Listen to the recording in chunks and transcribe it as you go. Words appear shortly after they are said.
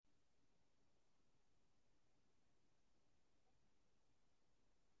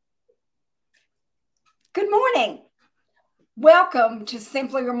Good morning. Welcome to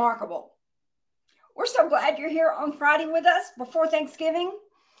Simply Remarkable. We're so glad you're here on Friday with us before Thanksgiving.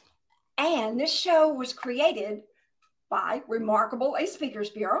 And this show was created by Remarkable, a Speakers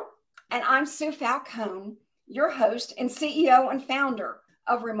Bureau. And I'm Sue Falcone, your host and CEO and founder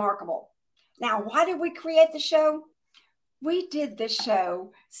of Remarkable. Now, why did we create the show? We did this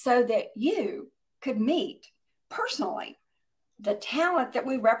show so that you could meet personally the talent that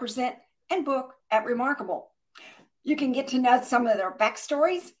we represent and book at Remarkable. You can get to know some of their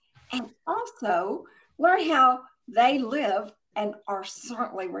backstories and also learn how they live and are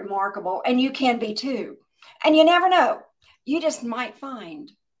certainly remarkable. And you can be too. And you never know. You just might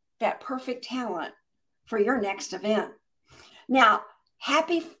find that perfect talent for your next event. Now,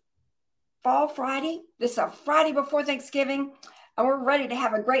 happy Fall Friday. This is a Friday before Thanksgiving. And we're ready to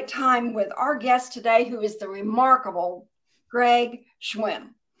have a great time with our guest today, who is the remarkable Greg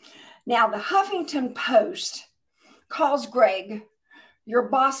Schwem. Now, the Huffington Post calls Greg your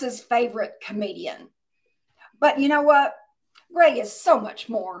boss's favorite comedian. But you know what? Greg is so much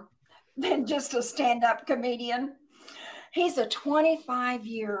more than just a stand-up comedian. He's a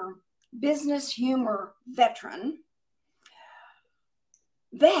 25-year business humor veteran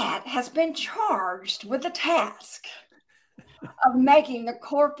that has been charged with the task of making the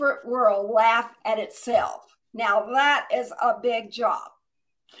corporate world laugh at itself. Now, that is a big job.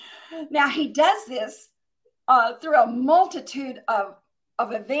 Now, he does this through a multitude of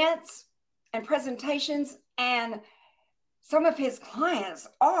events and presentations, and some of his clients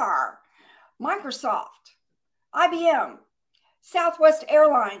are Microsoft, IBM, Southwest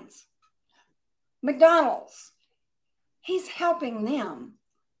Airlines, McDonald's. He's helping them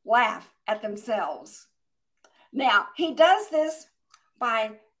laugh at themselves. Now, he does this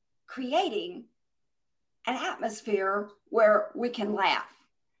by creating an atmosphere where we can laugh.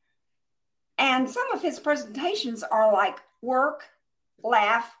 And some of his presentations are like work,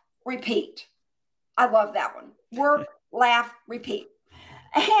 laugh, repeat. I love that one. Work, laugh, repeat.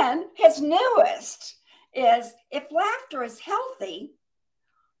 And his newest is, if laughter is healthy,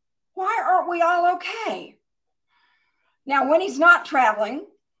 why aren't we all okay? Now, when he's not traveling,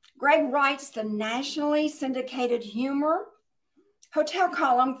 Greg writes the nationally syndicated humor hotel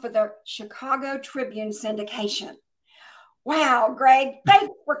column for the Chicago Tribune syndication. Wow, Greg,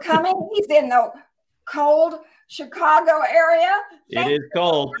 thanks for coming. He's in the cold Chicago area. It is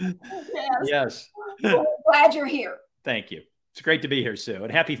cold. Yes. Well, glad you're here. Thank you. It's great to be here, Sue.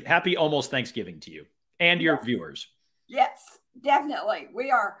 And happy almost Thanksgiving to you and your viewers. Yes, definitely.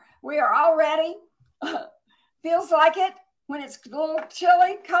 We are all ready. Feels like it when it's a little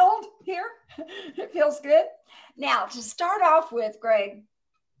chilly, cold here. It feels good. Now, to start off with, Greg,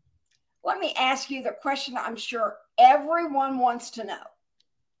 let me ask you the question I'm sure everyone wants to know.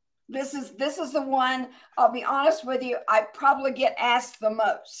 This is the one, I'll be honest with you, I probably get asked the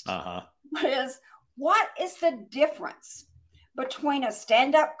most. Is what is the difference between a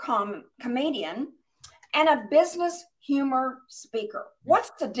stand-up comedian and a business humor speaker?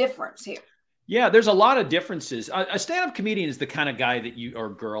 What's the difference here? Yeah, there's a lot of differences. A stand-up comedian is the kind of guy that you or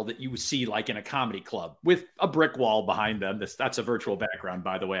girl that you would see like in a comedy club with a brick wall behind them. That's a virtual background,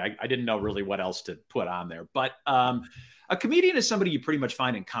 by the way. I didn't know really what else to put on there. But a comedian is somebody you pretty much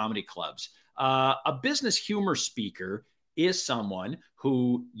find in comedy clubs. A business humor speaker is someone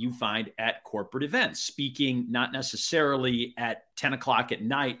who you find at corporate events, speaking not necessarily at 10 o'clock at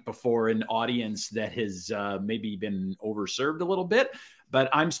night before an audience that has maybe been overserved a little bit. But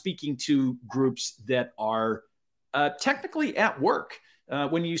I'm speaking to groups that are technically at work.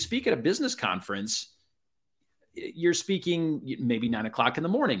 When you speak at a business conference, you're speaking maybe 9 o'clock in the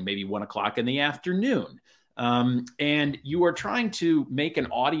morning, maybe 1 o'clock in the afternoon. And you are trying to make an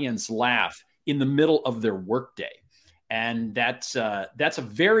audience laugh in the middle of their workday. And that's a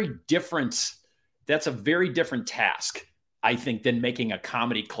very different task, I think, than making a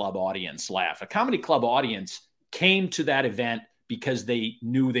comedy club audience laugh. A comedy club audience came to that event because they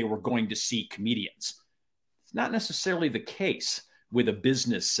knew they were going to see comedians. It's not necessarily the case with a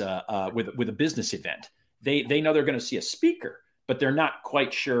business with a business event. They know they're going to see a speaker, but they're not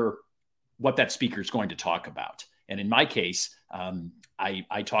quite sure what that speaker is going to talk about. And in my case,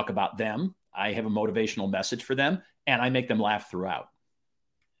 I talk about them. I have a motivational message for them, and I make them laugh throughout.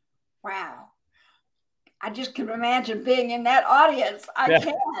 Wow. I just can imagine being in that audience. I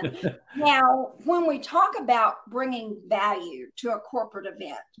can. Now, when we talk about bringing value to a corporate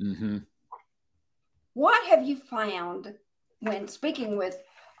event, what have you found when speaking with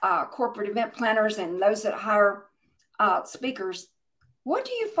corporate event planners and those that hire speakers? What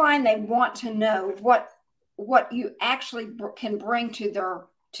do you find they want to know? What you actually can bring to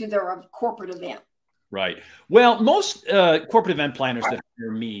their corporate event? Right. Well, most corporate event planners that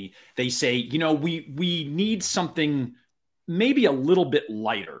hear me, they say, we need something maybe a little bit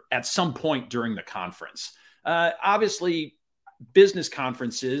lighter at some point during the conference. Obviously, business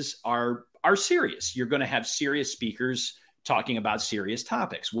conferences are serious. You're going to have serious speakers talking about serious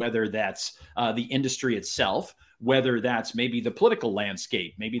topics, whether that's the industry itself, whether that's maybe the political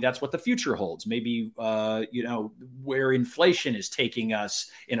landscape, maybe that's what the future holds, maybe where inflation is taking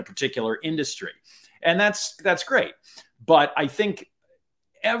us in a particular industry. And that's great. But I think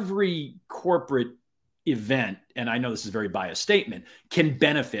every corporate event, and I know this is a very biased statement, can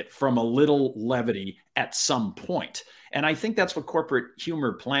benefit from a little levity at some point. And I think that's what corporate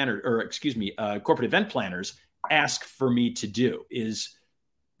corporate event planners ask for me to do, is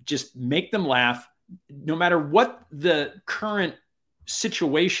just make them laugh, no matter what the current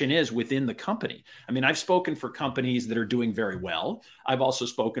situation is within the company. I mean, I've spoken for companies that are doing very well. I've also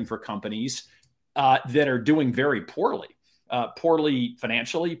spoken for companies that are doing very poorly. Poorly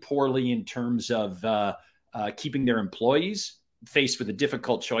financially, poorly in terms of keeping their employees, faced with a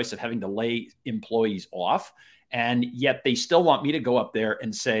difficult choice of having to lay employees off. And yet they still want me to go up there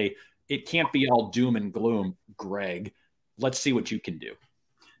and say, it can't be all doom and gloom, Greg. Let's see what you can do.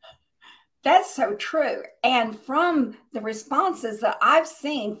 That's so true. And from the responses that I've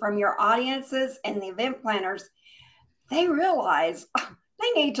seen from your audiences and the event planners, they realize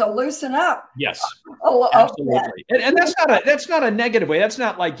they need to loosen up. Yes, absolutely. And that's not a negative way. That's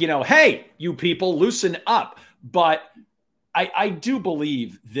not like, hey, you people, loosen up. But I do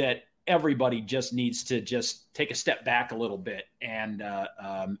believe that everybody just needs to just take a step back a little bit and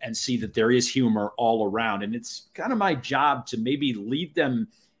see that there is humor all around. And it's kind of my job to maybe lead them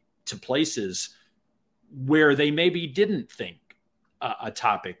to places where they maybe didn't think a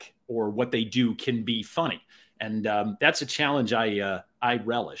topic or what they do can be funny. And that's a challenge I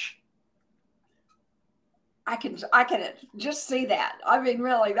relish. I can just see that. I mean,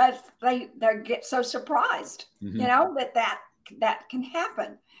 really, they get so surprised, that can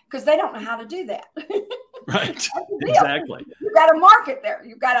happen because they don't know how to do that. Right. Exactly. You've got a market there.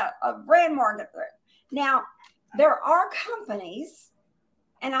 You've got a brand market there. Now, there are companies,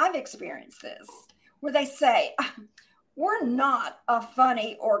 and I've experienced this, where they say, we're not a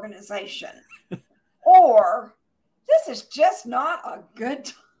funny organization, or this is just not a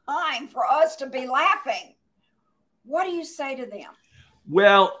good time for us to be laughing. What do you say to them?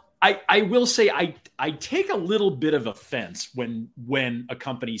 Well, I will say I take a little bit of offense when a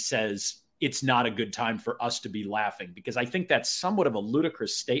company says it's not a good time for us to be laughing, because I think that's somewhat of a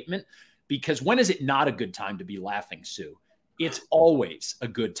ludicrous statement. Because when is it not a good time to be laughing, Sue? It's always a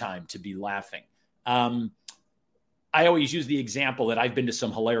good time to be laughing. I always use the example that I've been to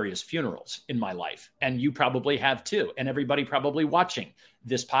some hilarious funerals in my life, and you probably have too. And everybody probably watching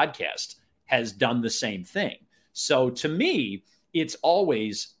this podcast has done the same thing. So to me, it's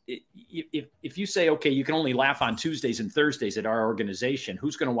always, if you say, okay, you can only laugh on Tuesdays and Thursdays at our organization,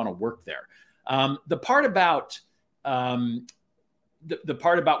 who's going to want to work there? The part about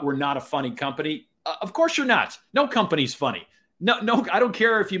we're not a funny company, of course you're not. No company's funny. No, I don't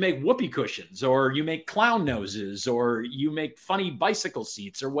care if you make whoopee cushions or you make clown noses or you make funny bicycle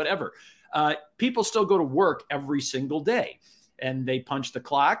seats or whatever. People still go to work every single day, and they punch the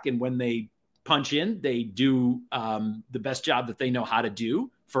clock. And when they punch in, they do the best job that they know how to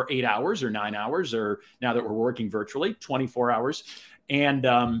do for 8 hours or 9 hours, or now that we're working virtually, 24 hours. And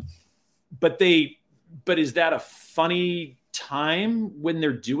but is that a funny time when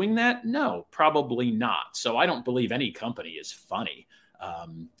they're doing that? No, probably not. So I don't believe any company is funny.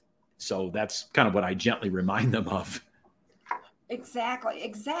 So that's kind of what I gently remind them of.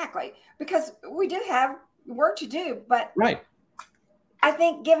 Exactly. Because we do have work to do, but right. I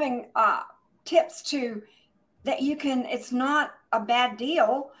think giving tips to that it's not a bad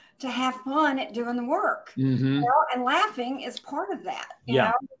deal to have fun at doing the work, and laughing is part of that,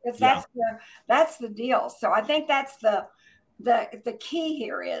 because that's the deal. So I think that's the key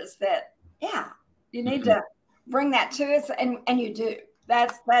here is that, you need to bring that to us, and you do.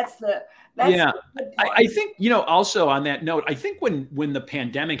 That's I think, also on that note, I think when the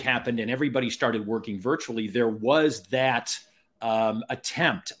pandemic happened and everybody started working virtually, there was that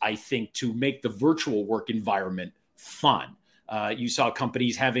attempt, I think, to make the virtual work environment fun. You saw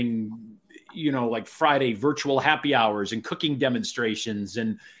companies having, like Friday virtual happy hours and cooking demonstrations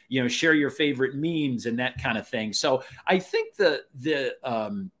and, share your favorite memes and that kind of thing. So I think the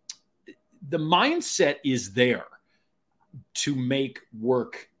mindset is there to make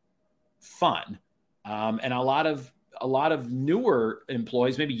work fun. And a lot of newer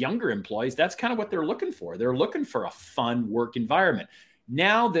employees, maybe younger employees, that's kind of what they're looking for. They're looking for a fun work environment.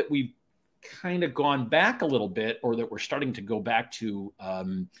 Now that we've kind of gone back a little bit, or that we're starting to go back to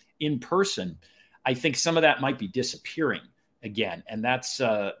in person, I think some of that might be disappearing again. And that's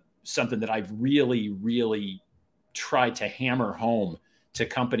something that I've really, really tried to hammer home to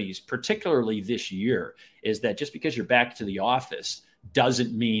companies, particularly this year, is that just because you're back to the office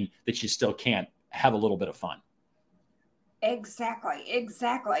doesn't mean that you still can't have a little bit of fun. Exactly.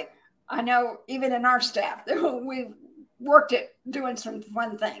 I know even in our staff, we've worked at doing some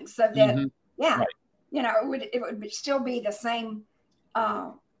fun things so that, Right. it would still be the same,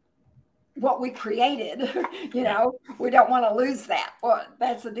 what we created, we don't want to lose that. Well,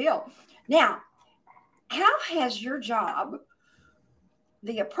 that's the deal. Now, how has your job,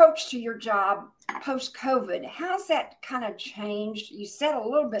 the approach to your job post-COVID, how's that kind of changed? You said a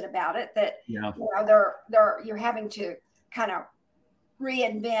little bit about it, that you're having to kind of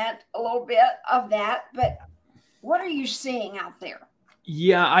reinvent a little bit of that, but what are you seeing out there?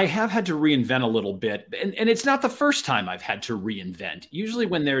 Yeah, I have had to reinvent a little bit, and it's not the first time I've had to reinvent. Usually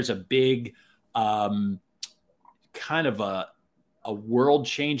when there's a big kind of a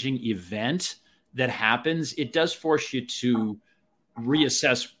world-changing event that happens, it does force you to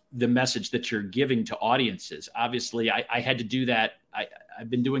reassess the message that you're giving to audiences. Obviously, I had to do that. I've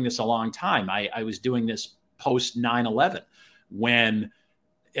been doing this a long time. I was doing this post 9/11 when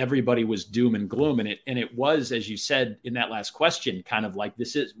everybody was doom and gloom. And it was, as you said in that last question, kind of like,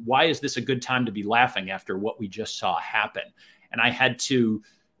 why is this a good time to be laughing after what we just saw happen? And I had to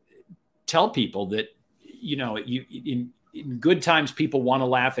tell people that, in good times, people want to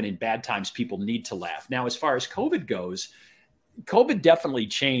laugh, and in bad times, people need to laugh. Now, as far as COVID goes, COVID definitely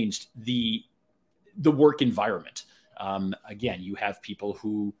changed the work environment. Again, you have people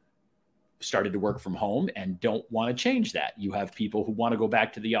who started to work from home and don't want to change that. You have people who want to go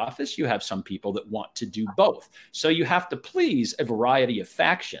back to the office. You have some people that want to do both. So you have to please a variety of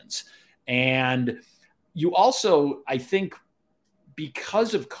factions. And you also, I think,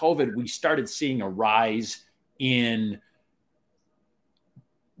 because of COVID, we started seeing a rise in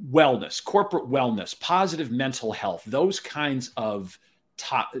wellness, corporate wellness, positive mental health. Those kinds of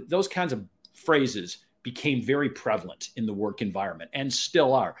phrases became very prevalent in the work environment, and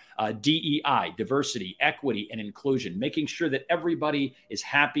still are. DEI, diversity, equity, and inclusion, making sure that everybody is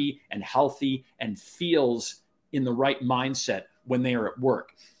happy and healthy and feels in the right mindset when they are at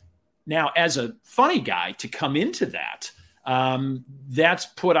work. Now, as a funny guy, to come into that, that's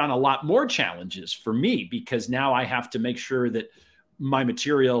put on a lot more challenges for me, because now I have to make sure that my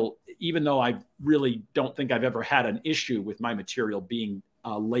material, even though I really don't think I've ever had an issue with my material being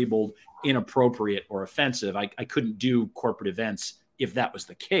labeled inappropriate or offensive. I couldn't do corporate events if that was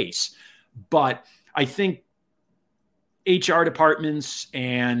the case. But I think HR departments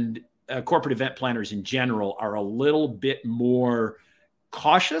and corporate event planners in general are a little bit more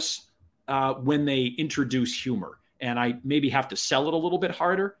cautious when they introduce humor. And I maybe have to sell it a little bit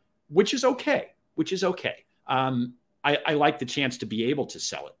harder, which is okay. I like the chance to be able to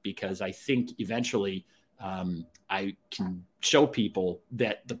sell it, because I think eventually I can show people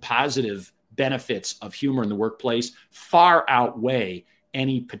that the positive benefits of humor in the workplace far outweigh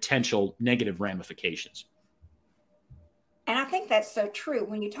any potential negative ramifications. And I think that's so true.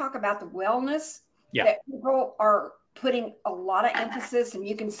 When you talk about the wellness, that people are putting a lot of emphasis, and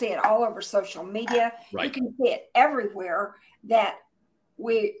you can see it all over social media. Right. You can see it everywhere, that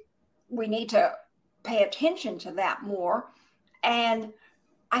we need to pay attention to that more. And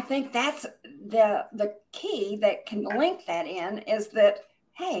I think that's the key that can link that in, is that,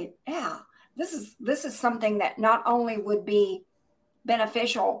 hey, yeah, this is something that not only would be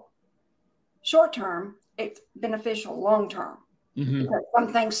beneficial short term, it's beneficial long term. Mm-hmm. Because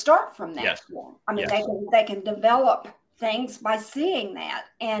some things start from that. Yes. I mean, they can develop things by seeing that,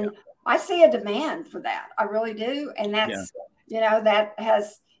 and I see a demand for that. I really do, and that's that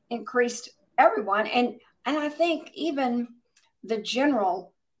has increased everyone, and I think even the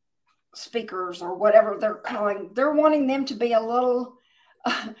general speakers, or whatever they're calling, they're wanting them to be a little,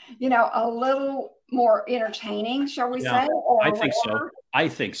 a little more entertaining, shall we say? Or I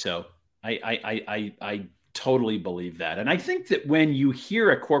think so. I totally believe that. And I think that when you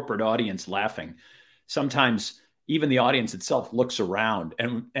hear a corporate audience laughing, sometimes even the audience itself looks around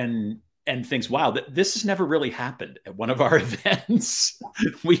and thinks, wow, this has never really happened at one of our events.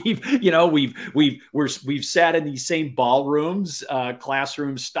 We've sat in these same ballrooms,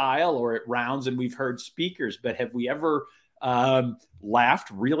 classroom style, or at rounds, and we've heard speakers, but have we ever laughed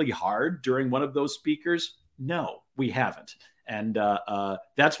really hard during one of those speakers? No, we haven't. And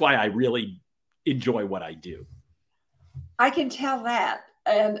that's why I really enjoy what I do. I can tell that.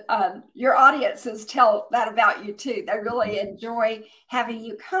 And your audiences tell that about you too. They really enjoy having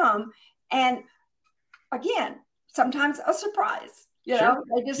you come. And again, sometimes a surprise. Sure.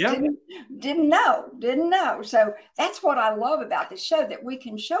 They just Yeah. didn't know. So that's what I love about this show, that we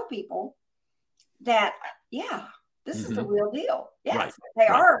can show people that, yeah, this is the real deal. Yes, Right.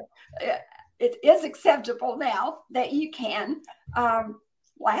 they Right. are. It is acceptable now that you can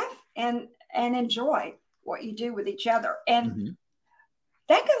laugh and enjoy what you do with each other. And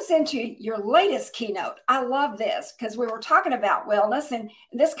that goes into your latest keynote. I love this because we were talking about wellness, and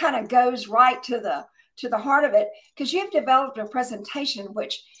this kind of goes right to the heart of it, because you've developed a presentation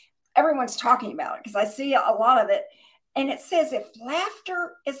which everyone's talking about it, because I see a lot of it. And it says, if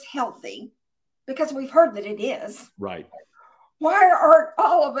laughter is healthy, because we've heard that it is, right, why aren't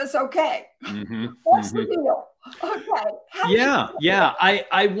all of us okay? What's the deal? Okay. Yeah.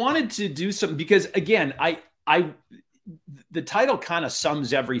 I wanted to do something because, again, the title kind of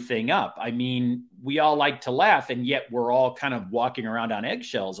sums everything up. I mean, we all like to laugh, and yet we're all kind of walking around on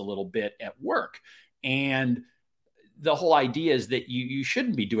eggshells a little bit at work. And the whole idea is that you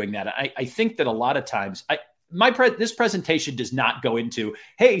shouldn't be doing that. I think that a lot of times, this presentation does not go into,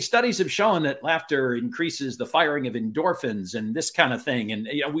 hey, studies have shown that laughter increases the firing of endorphins and this kind of thing. And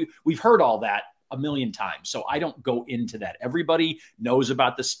we've heard all that a million times. So I don't go into that. Everybody knows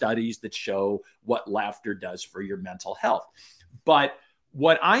about the studies that show what laughter does for your mental health. But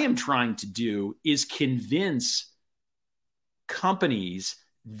what I am trying to do is convince companies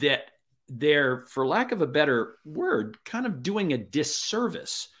that they're, for lack of a better word, kind of doing a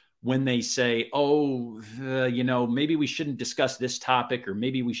disservice when they say, maybe we shouldn't discuss this topic, or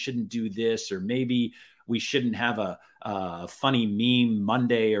maybe we shouldn't do this, or maybe we shouldn't have a funny meme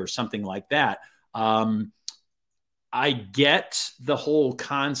Monday or something like that. I get the whole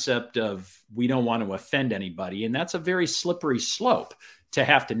concept of we don't want to offend anybody, and that's a very slippery slope to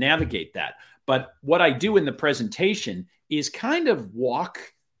have to navigate that. But what I do in the presentation is kind of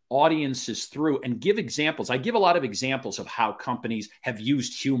walk audiences through and give examples. I give a lot of examples of how companies have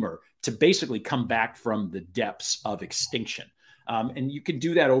used humor to basically come back from the depths of extinction. And you can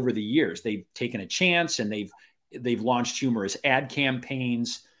do that over the years. They've taken a chance and they've launched humorous ad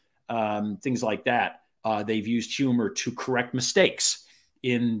campaigns, things like that. They've used humor to correct mistakes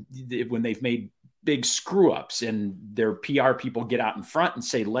when they've made big screw ups, and their PR people get out in front and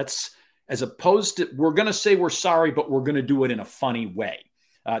say, as opposed to, we're going to say we're sorry, but we're going to do it in a funny way.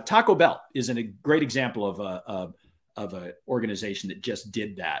 Taco Bell is a great example of an organization that just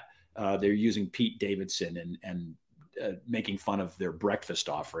did that. They're using Pete Davidson and making fun of their breakfast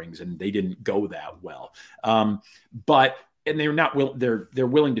offerings, and they didn't go that well. But they're not they're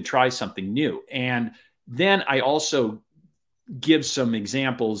willing to try something new. And then I also give some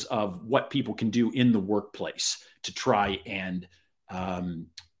examples of what people can do in the workplace to try and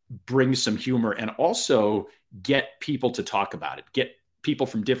bring some humor, and also get people to talk about it. Get people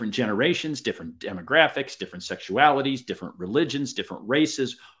from different generations, different demographics, different sexualities, different religions, different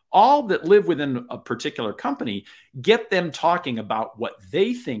races, all that live within a particular company, get them talking about what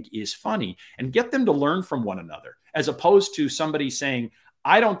they think is funny, and get them to learn from one another, as opposed to somebody saying,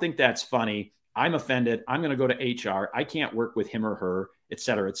 I don't think that's funny, I'm offended, I'm going to go to HR, I can't work with him or her, et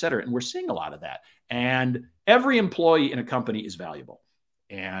cetera, et cetera. And we're seeing a lot of that. And every employee in a company is valuable.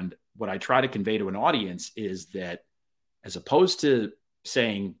 And what I try to convey to an audience is that, as opposed to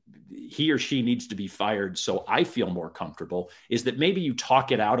saying he or she needs to be fired so I feel more comfortable, is that maybe you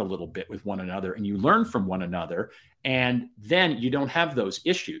talk it out a little bit with one another and you learn from one another, and then you don't have those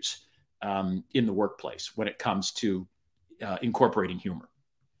issues in the workplace when it comes to incorporating humor.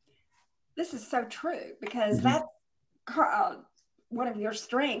 This is so true, because that's one of your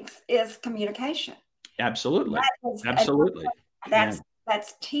strengths is communication. Absolutely. Absolutely.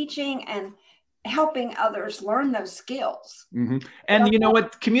 That's teaching and helping others learn those skills. And you know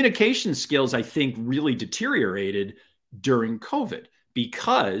what? Communication skills, I think, really deteriorated during COVID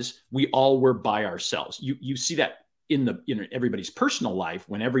because we all were by ourselves. You see that in everybody's personal life,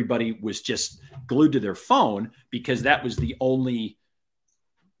 when everybody was just glued to their phone because that was the only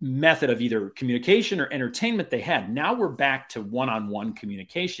method of either communication or entertainment they had. Now we're back to one-on-one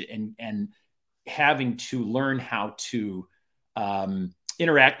communication and having to learn how to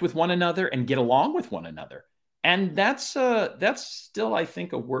interact with one another and get along with one another. And that's still, I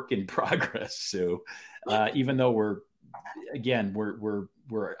think, a work in progress, Sue. Even though we're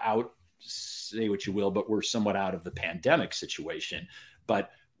out, say what you will, but we're somewhat out of the pandemic situation.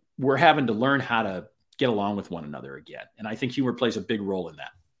 But we're having to learn how to get along with one another again. And I think humor plays a big role in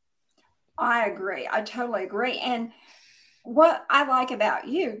that. I agree. I totally agree. And what I like about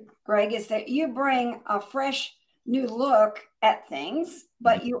you, Greg, is that you bring a fresh new look at things,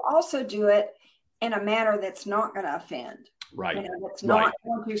 but you also do it in a manner that's not going to offend. Right. It's not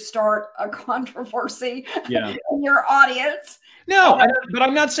going to start a controversy Yeah. in your audience. No, but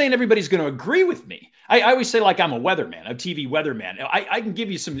I'm not saying everybody's going to agree with me. I always say, like, I'm a weatherman, a TV weatherman. I can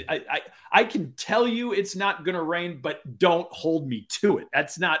give you some, I can tell you it's not going to rain, but don't hold me to it.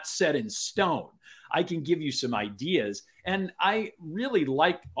 That's not set in stone. I can give you some ideas. And I really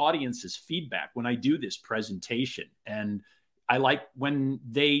like audiences' feedback when I do this presentation. And I like when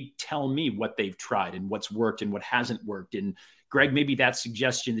they tell me what they've tried and what's worked and what hasn't worked. And Greg, maybe that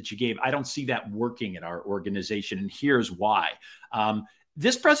suggestion that you gave, I don't see that working at our organization. And here's why.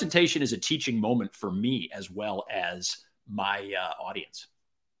 This presentation is a teaching moment for me as well as my audience.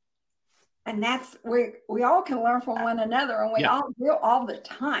 And that's, we all can learn from one another, and we all do all the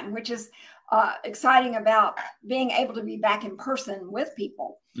time, which is exciting about being able to be back in person with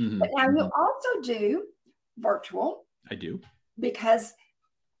people. Mm-hmm. But now you also do virtual. I do. Because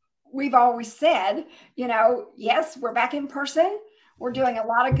we've always said, yes, we're back in person. We're doing a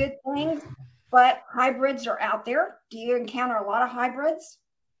lot of good things, but hybrids are out there. Do you encounter a lot of hybrids?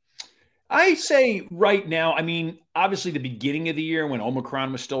 I say right now, I mean, obviously the beginning of the year when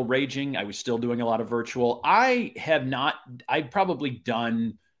Omicron was still raging, I was still doing a lot of virtual. I've probably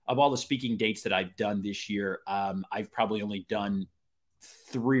done, of all the speaking dates that I've done this year, I've probably only done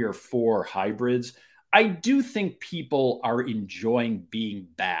 3 or 4 hybrids. I do think people are enjoying being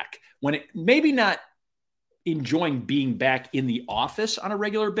back maybe not enjoying being back in the office on a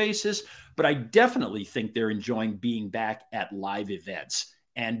regular basis, but I definitely think they're enjoying being back at live events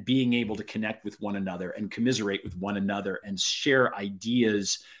and being able to connect with one another and commiserate with one another and share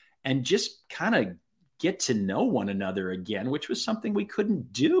ideas and just kind of get to know one another again, which was something we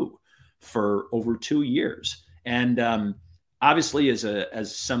couldn't do for over 2 years. And obviously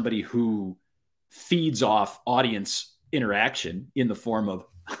as somebody who feeds off audience interaction in the form of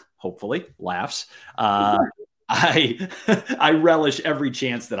hopefully laughs, I relish every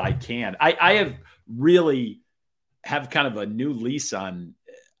chance that I can. I have really have kind of a new lease on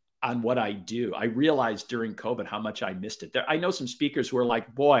what I do. I realized during COVID how much I missed it. I know some speakers who are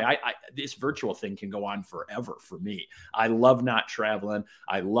like, boy, this virtual thing can go on forever for me. I love not traveling.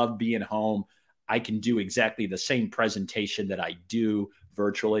 I love being home. I can do exactly the same presentation that I do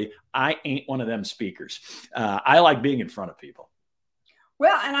virtually. I ain't one of them speakers. I like being in front of people.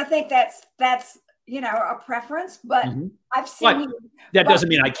 Well, and I think that's a preference, but I've seen that doesn't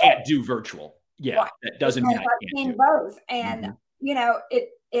mean I can't do virtual. Yeah, right. That doesn't mean I can't do both. And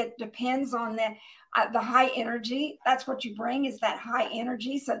it depends on the high energy. That's what you bring, is that high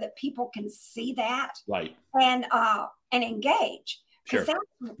energy, so that people can see that, right, and engage. Sure.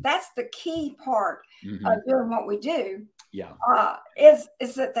 That's the key part of doing what we do. Yeah. Is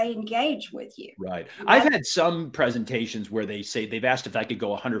that they engage with you. Right. I've had some presentations where they've asked if I could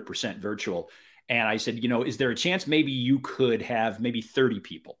go 100% virtual. And I said, is there a chance maybe you could have maybe 30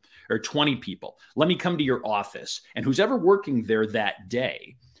 people or 20 people? Let me come to your office. And who's ever working there that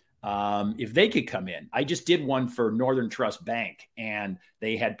day, if they could come in. I just did one for Northern Trust Bank, and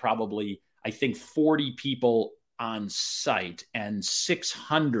they had probably, I think, 40 people on site and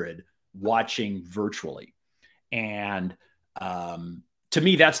 600 watching virtually. And to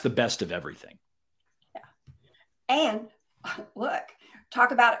me, that's the best of everything. Yeah. And look,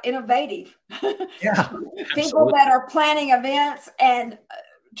 talk about innovative. Yeah. People that are planning events and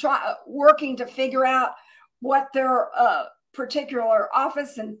working to figure out what their particular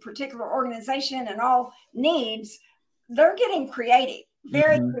office and particular organization and all needs. They're getting creative,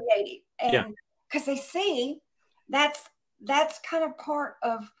 very creative. And because they see that's kind of part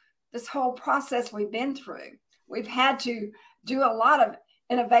of this whole process we've been through. We've had to do a lot of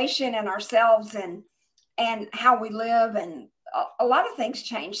innovation in ourselves and how we live, and a lot of things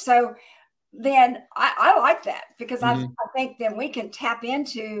change. So then I like that, because I think then we can tap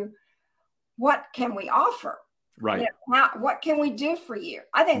into what can we offer, right? What can we do for you?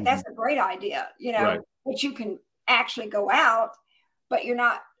 I think that's a great idea. That you can actually go out, but you're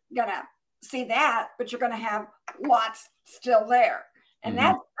not gonna see that, but you're gonna have lots still there, and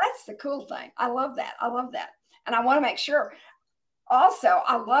that's the cool thing. I love that. And I want to make sure also,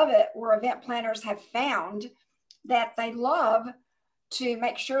 I love it where event planners have found that they love to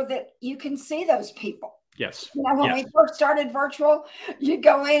make sure that you can see those people. Yes. When we first started virtual, you'd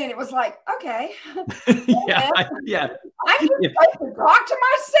go in and it was like, okay. Yeah. I can talk to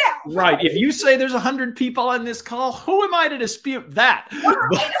myself. Right. If you say there's 100 people on this call, who am I to dispute that?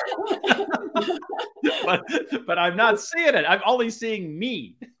 But I'm not seeing it. I'm only seeing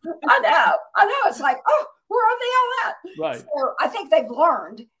me. I know. It's like, oh, where are they all at? Right. So I think they've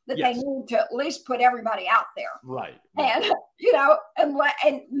learned that Yes. they need to at least put everybody out there. Right. And,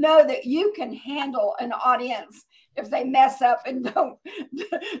 and know that you can handle an audience if they mess up and don't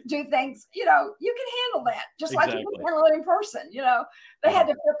do things, you can handle that just like you can handle it in person. They had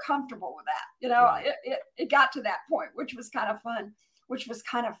to feel comfortable with that. Right. It got to that point, which was kind of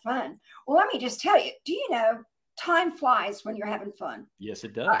fun. Well, let me just tell you, do you know time flies when you're having fun? Yes,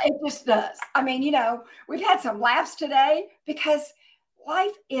 it does. It just does. I mean, we've had some laughs today because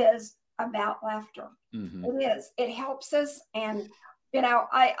life is about laughter. Mm-hmm. It is. It helps us. And,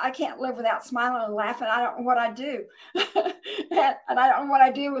 I can't live without smiling and laughing. I don't know what I do. and I don't know what I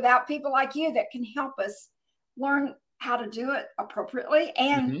do without people like you that can help us learn how to do it appropriately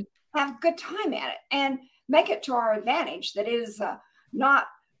and have a good time at it and make it to our advantage. That is not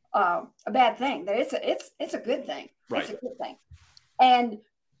a bad thing. That it's a good thing. Right. It's a good thing. And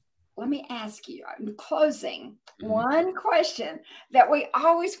let me ask you in closing one question that we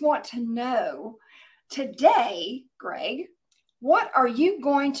always want to know today, Greg. What are you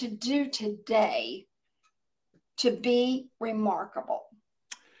going to do today to be remarkable?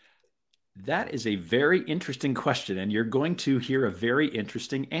 That is a very interesting question, and you're going to hear a very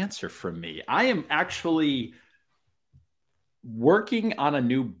interesting answer from me. I am actually working on a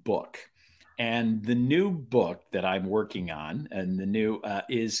new book. And the new book that I'm working on, and the new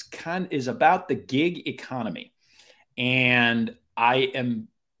is about the gig economy, and I am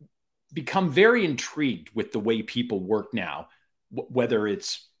become very intrigued with the way people work now, whether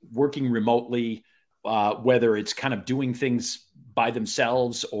it's working remotely, whether it's kind of doing things by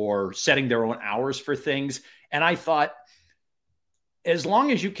themselves or setting their own hours for things. And I thought, as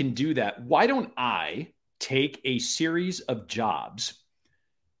long as you can do that, why don't I take a series of jobs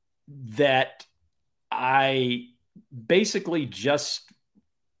that I basically just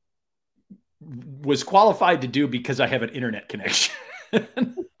was qualified to do because I have an internet connection.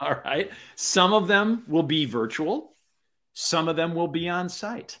 All right. Some of them will be virtual. Some of them will be on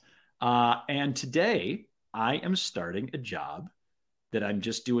site. And today I am starting a job that I'm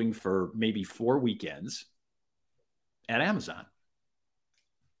just doing for maybe 4 weekends at Amazon.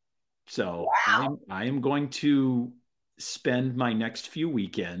 So wow. I am going to spend my next few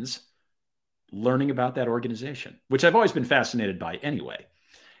weekends learning about that organization, which I've always been fascinated by anyway.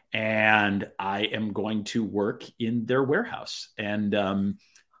 And I am going to work in their warehouse and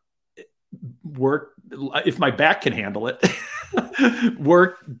work, if my back can handle it,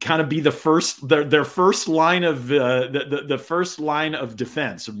 work kind of be the first, their first line of the first line of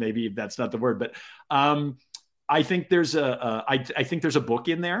defense, or maybe that's not the word, but I think there's I think there's a book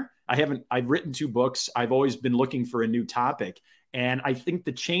in there. I've written 2 books. I've always been looking for a new topic. And I think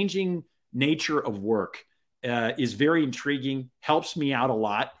the changing nature of work is very intriguing, helps me out a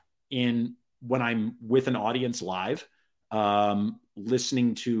lot when I'm with an audience live,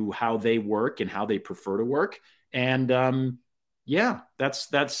 listening to how they work and how they prefer to work. And I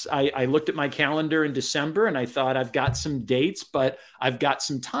looked at my calendar in December and I thought I've got some dates, but I've got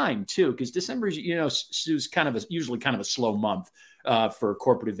some time too, because December is, is usually kind of a slow month for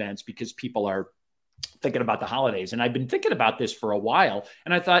corporate events because people are thinking about the holidays. And I've been thinking about this for a while,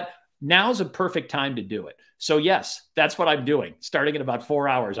 and I thought, now's a perfect time to do it. So yes, that's what I'm doing. Starting in about 4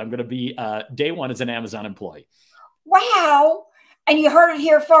 hours, I'm going to be day 1 as an Amazon employee. Wow. And you heard it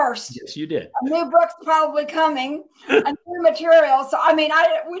here first. Yes, you did. A new book's probably coming, a new material. So, I mean,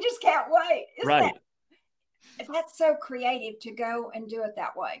 we just can't wait. Right. That's so creative to go and do it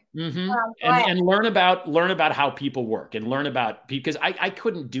that way. Mm-hmm. And learn about how people work and learn about, because I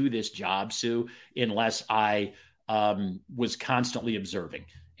couldn't do this job, Sue, unless I was constantly observing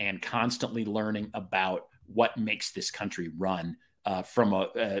and constantly learning about what makes this country run from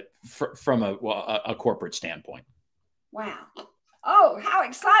a corporate standpoint. Wow. Oh, how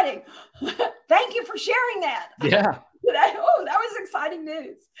exciting. Thank you for sharing that. Yeah. Oh, that was exciting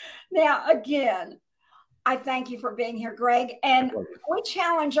news. Now, again, I thank you for being here, Greg. And we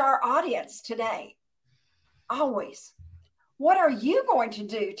challenge our audience today, always. What are you going to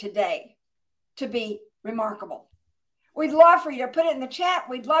do today to be remarkable? We'd love for you to put it in the chat.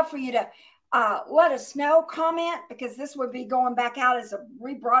 We'd love for you to let us know, comment, because this would be going back out as a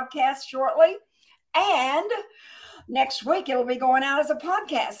rebroadcast shortly. And next week, it'll be going out as a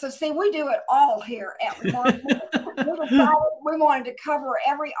podcast. So see, we do it all here at Remarkable. We wanted to cover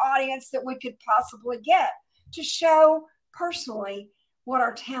every audience that we could possibly get to show personally what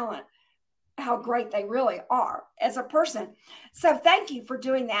our talent, how great they really are as a person. So thank you for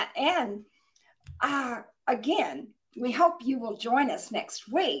doing that. And again, we hope you will join us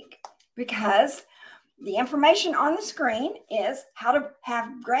next week, because the information on the screen is how to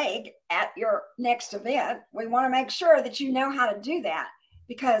have Greg at your next event. We want to make sure that you know how to do that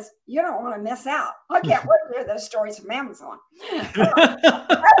because you don't want to miss out. I can't wait to hear those stories from Amazon.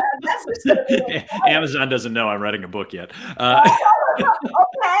 That's just going to be Amazon doesn't know I'm writing a book yet.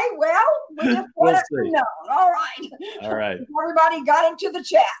 Okay, well, we just want it to know. All right. Everybody got into the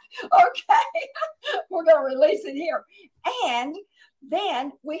chat. Okay, we're going to release it here. And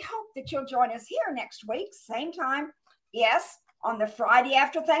then we hope that you'll join us here next week, same time. Yes, on the Friday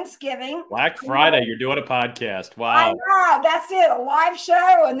after Thanksgiving. Black Friday, you're doing a podcast. Wow. I know, that's it. A live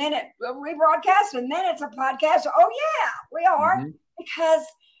show, and then it rebroadcast, and then it's a podcast. Oh, yeah, we are. Because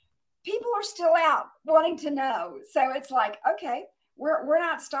people are still out wanting to know. So it's like, okay, we're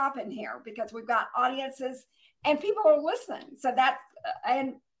not stopping here because we've got audiences and people are listening. So that's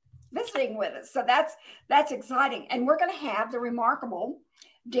and visiting with us. So that's exciting. And we're going to have the remarkable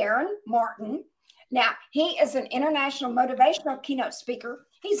Darren Martin. Now, he is an international motivational keynote speaker.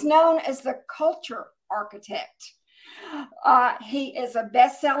 He's known as the culture architect. He is a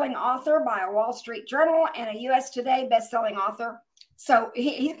best-selling author by a Wall Street Journal and a US Today best-selling author. So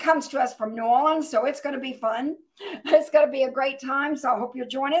he comes to us from New Orleans, so it's going to be fun. It's going to be a great time, so I hope you'll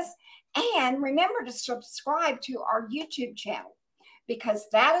join us. And remember to subscribe to our YouTube channel because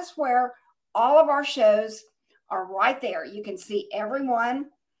that is where all of our shows are right there. You can see everyone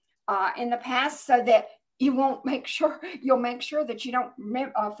in the past so that you'll make sure that you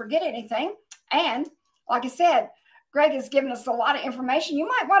don't forget anything. And like I said, Greg has given us a lot of information. You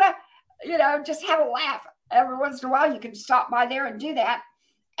might want to, just have a laugh. Every once in a while, you can stop by there and do that.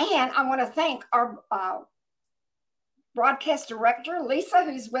 And I want to thank our broadcast director, Lisa,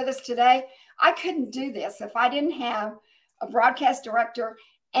 who's with us today. I couldn't do this if I didn't have a broadcast director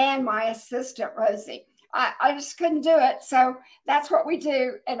and my assistant, Rosie. I just couldn't do it. So that's what we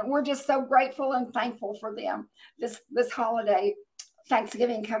do. And we're just so grateful and thankful for them this holiday,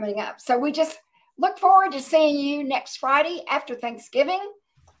 Thanksgiving coming up. So we just look forward to seeing you next Friday after Thanksgiving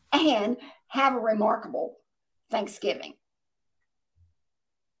and have a remarkable Thanksgiving.